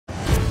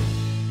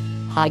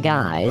Hi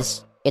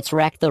guys, it's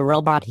Wreck the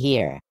Robot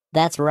here.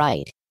 That's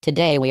right,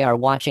 today we are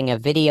watching a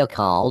video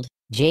called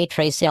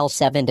J-Trace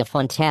L7 to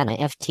Fontana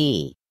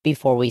FT.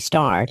 Before we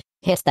start,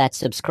 hit that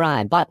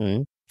subscribe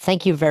button.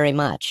 Thank you very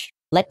much.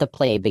 Let the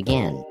play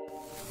begin.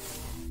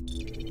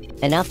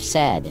 Enough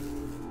said.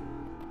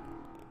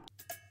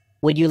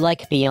 Would you like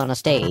to be on a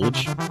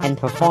stage and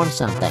perform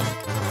something?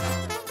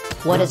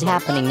 What is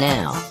happening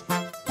now?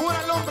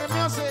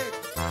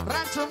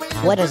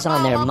 What is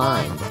on their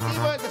mind?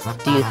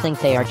 Do you think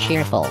they are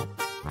cheerful?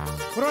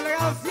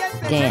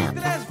 Damn.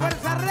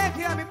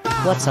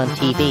 What's on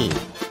TV?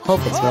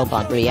 Hope it's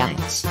Robot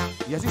Reacts.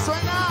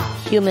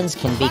 Humans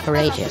can be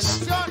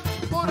courageous.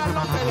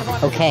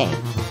 Okay.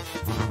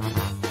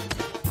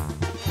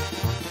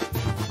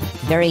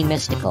 Very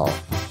mystical.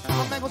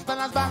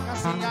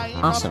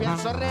 Awesome.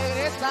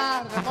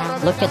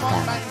 Look at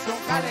them.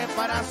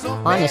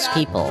 Honest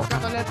people.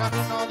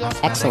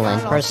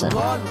 Excellent person.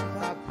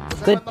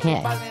 Good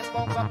pick.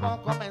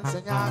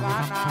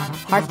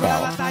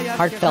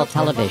 Heartfelt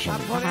television.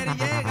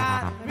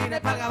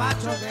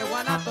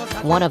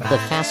 One of the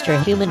faster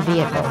human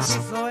vehicles.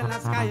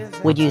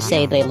 Would you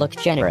say they look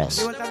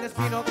generous?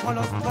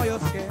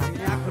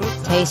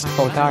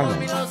 Tasteful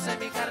garment.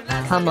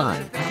 Come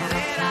on.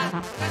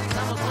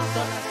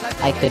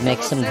 I could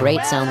make some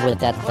great sound with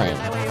that thing.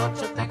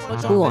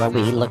 Who are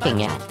we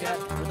looking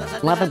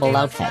at? Lovable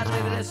outfit.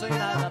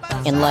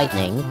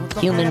 Enlightening,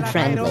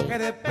 human-friendly.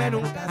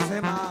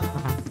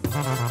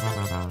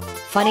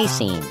 Funny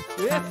scene.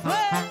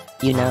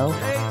 You know?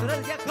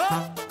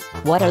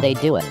 What are they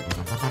doing?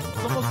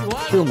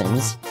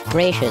 Humans,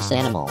 gracious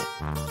animal.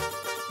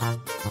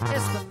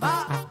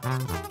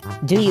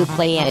 Do you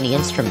play any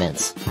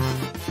instruments?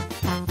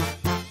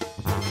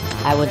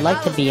 I would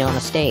like to be on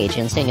a stage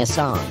and sing a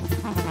song.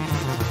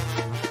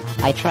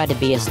 I try to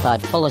be as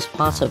thoughtful as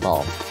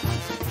possible.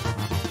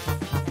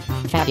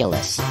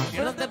 Fabulous.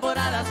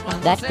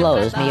 That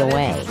blows me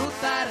away.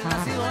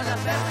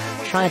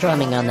 Try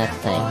drumming on that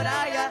thing.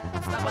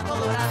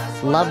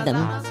 Love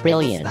them,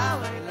 brilliant.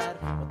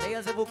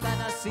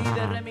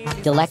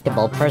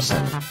 Delectable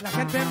person.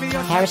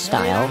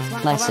 Hairstyle,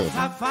 blessed.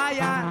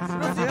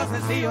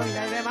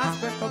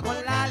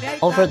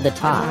 Over the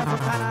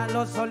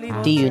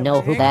top. Do you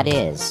know who that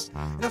is?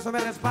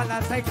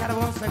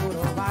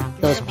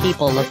 Those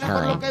people look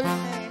kind.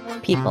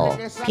 People,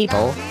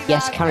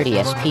 yes,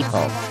 courteous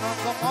people.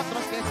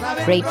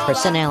 Great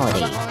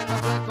personality.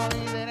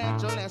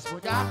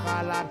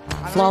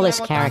 Flawless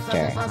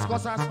character.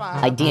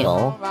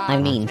 Ideal, I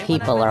mean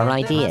people are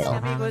ideal.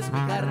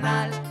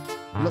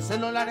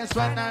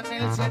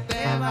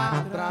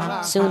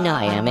 Soon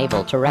I am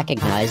able to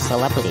recognize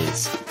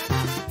celebrities.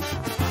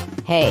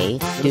 Hey,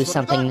 do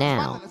something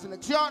now.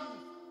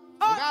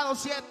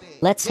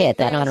 Let's hit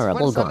that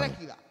honorable gun.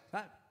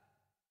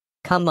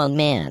 Come on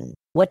man,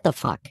 what the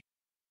fuck?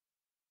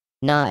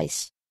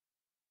 Nice.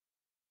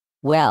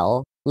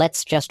 Well,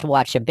 let's just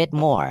watch a bit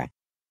more.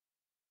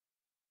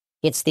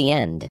 It's the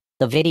end.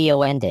 The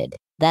video ended.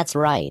 That's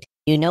right.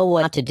 You know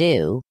what to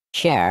do.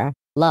 Share,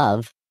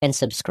 love, and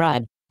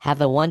subscribe.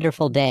 Have a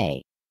wonderful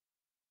day.